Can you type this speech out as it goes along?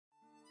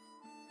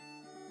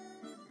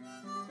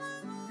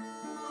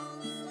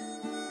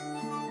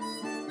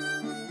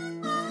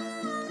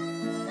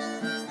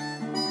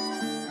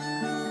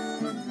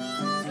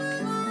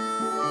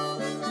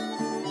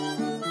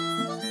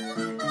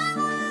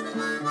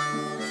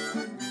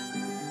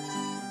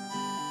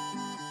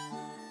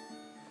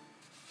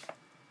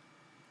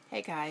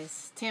Hey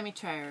guys, Tammy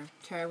Trayer,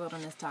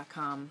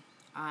 TrayerWilderness.com.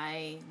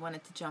 I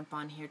wanted to jump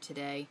on here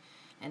today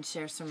and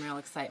share some real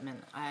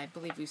excitement. I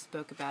believe we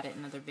spoke about it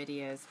in other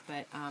videos,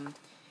 but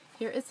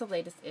here is the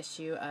latest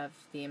issue of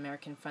the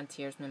American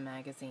Frontiersman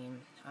magazine.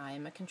 I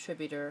am a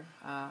contributor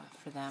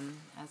for them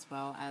as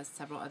well as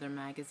several other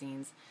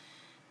magazines,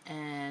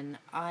 and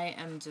I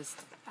am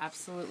just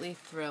absolutely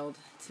thrilled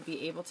to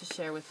be able to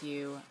share with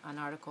you an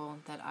article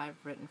that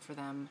I've written for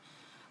them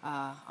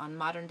on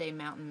modern day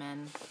mountain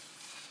men,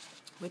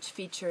 which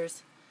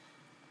features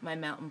my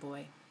mountain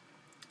boy.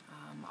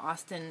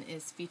 Austin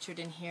is featured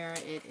in here.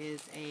 It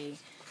is a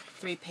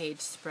 3-page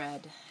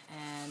spread,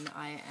 and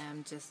I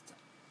am just,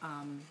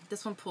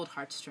 this one pulled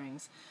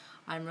heartstrings.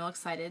 I'm real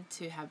excited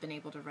to have been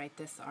able to write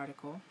this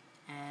article,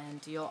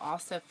 and you'll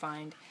also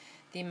find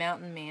the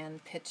mountain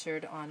man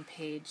pictured on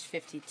page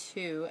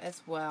 52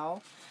 as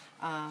well.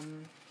 I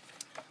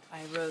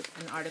wrote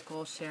an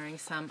article sharing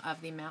some of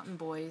the mountain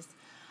boys'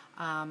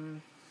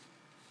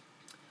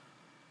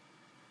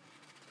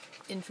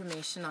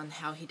 information on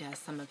how he does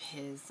some of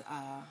his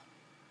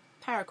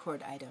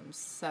paracord items.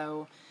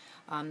 So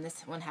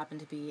this one happened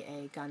to be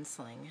a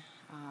gunsling.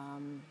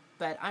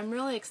 But I'm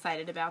really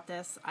excited about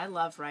this. I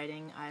love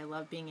writing. I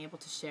love being able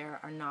to share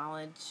our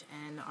knowledge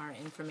and our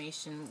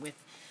information with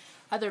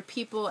other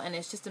people, and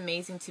it's just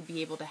amazing to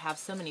be able to have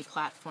so many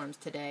platforms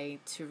today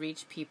to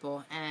reach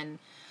people. And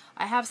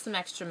I have some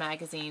extra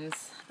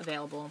magazines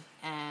available,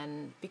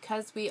 and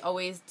because we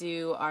always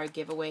do our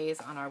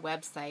giveaways on our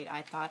website,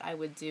 I thought I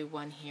would do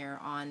one here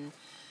on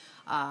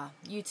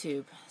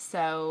YouTube.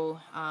 So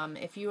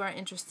if you are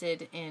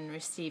interested in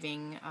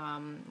receiving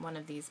one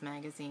of these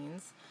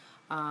magazines,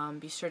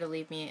 be sure to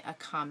leave me a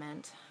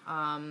comment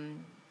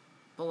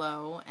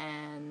below,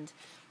 and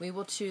we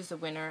will choose a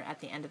winner at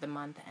the end of the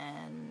month,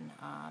 and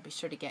be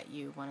sure to get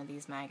you one of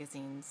these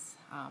magazines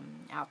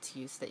out to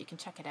you so that you can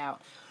check it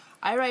out.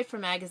 I write for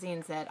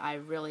magazines that I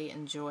really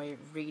enjoy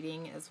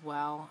reading as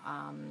well.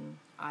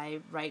 I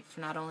write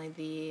for not only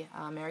the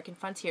American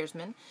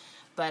Frontiersman,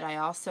 but I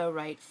also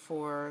write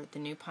for the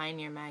New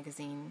Pioneer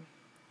magazine,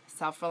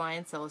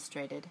 Self-Reliance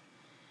Illustrated,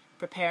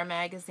 Prepare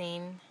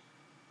magazine,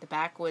 The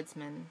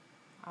Backwoodsman.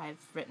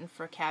 I've written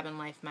for Cabin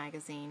Life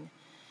magazine,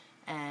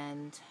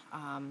 and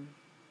I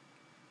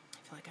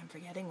feel like I'm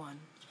forgetting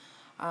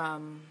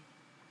one.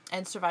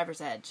 And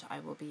Survivor's Edge I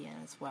will be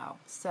in as well.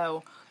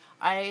 So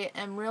I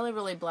am really,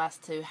 really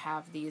blessed to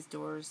have these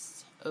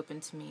doors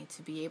open to me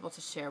to be able to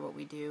share what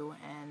we do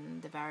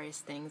and the various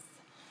things.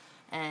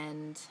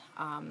 And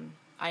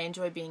I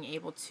enjoy being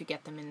able to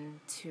get them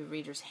into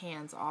readers'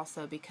 hands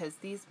also, because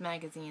these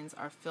magazines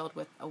are filled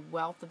with a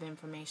wealth of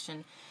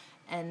information,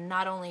 and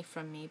not only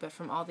from me, but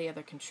from all the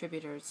other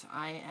contributors.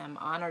 I am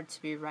honored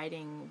to be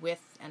writing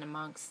with and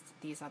amongst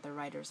these other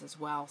writers as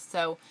well.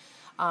 So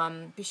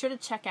be sure to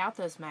check out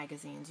those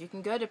magazines. You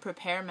can go to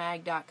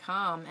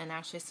preparemag.com and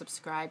actually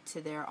subscribe to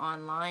their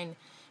online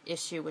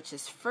issue, which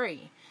is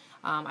free.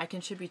 I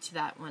contribute to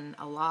that one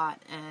a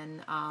lot,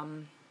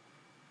 and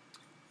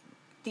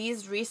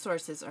these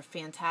resources are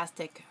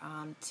fantastic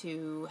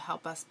to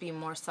help us be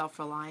more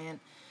self-reliant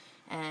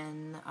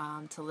and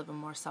to live a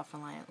more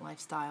self-reliant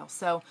lifestyle.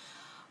 So,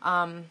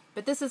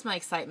 but this is my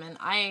excitement.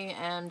 I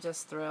am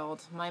just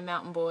thrilled. My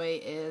mountain boy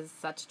is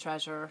such a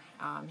treasure.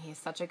 He's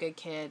such a good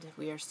kid.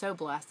 We are so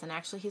blessed, and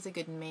actually he's a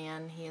good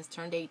man. He has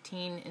turned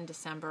 18 in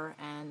December,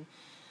 and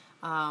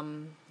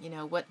you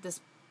know, what this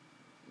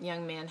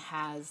young man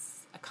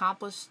has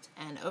accomplished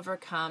and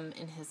overcome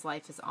in his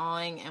life is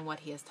awing, and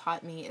what he has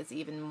taught me is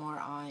even more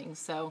awing.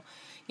 So,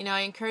 you know,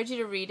 I encourage you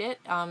to read it.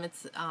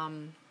 It's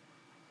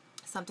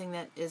something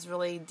that is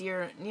really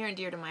near and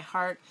dear to my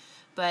heart.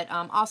 But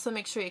also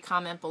make sure you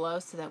comment below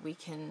so that we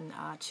can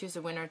choose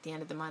a winner at the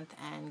end of the month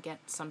and get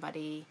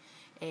somebody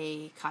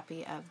a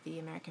copy of the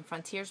American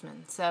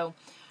Frontiersman. So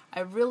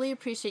I really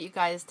appreciate you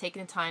guys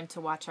taking the time to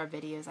watch our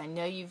videos. I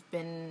know you've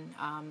been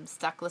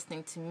stuck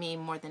listening to me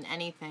more than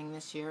anything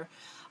this year.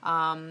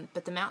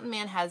 But the Mountain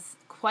Man has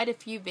quite a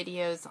few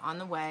videos on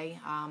the way.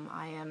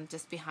 I am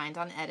just behind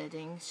on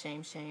editing.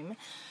 Shame, shame.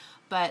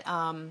 But,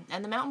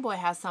 and the Mountain Boy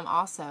has some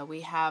also.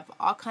 We have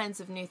all kinds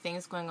of new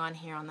things going on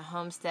here on the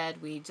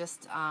homestead. We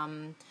just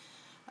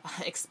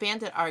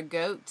expanded our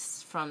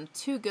goats from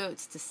 2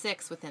 goats to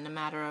 6 within a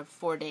matter of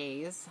 4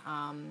 days.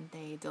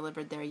 They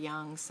delivered their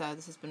young, so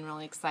this has been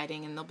really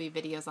exciting, and there'll be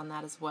videos on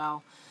that as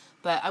well.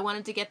 But I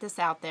wanted to get this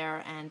out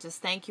there and just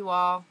thank you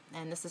all,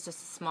 and this is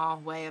just a small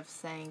way of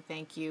saying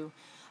thank you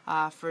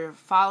for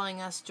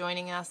following us,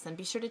 joining us, and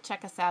be sure to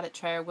check us out at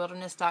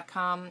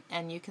TrayerWilderness.com,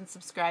 and you can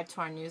subscribe to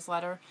our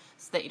newsletter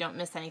so that you don't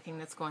miss anything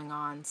that's going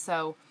on.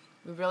 So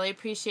we really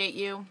appreciate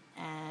you,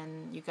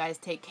 and you guys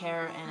take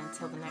care, and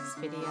until the next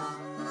video,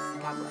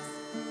 God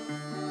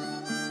bless.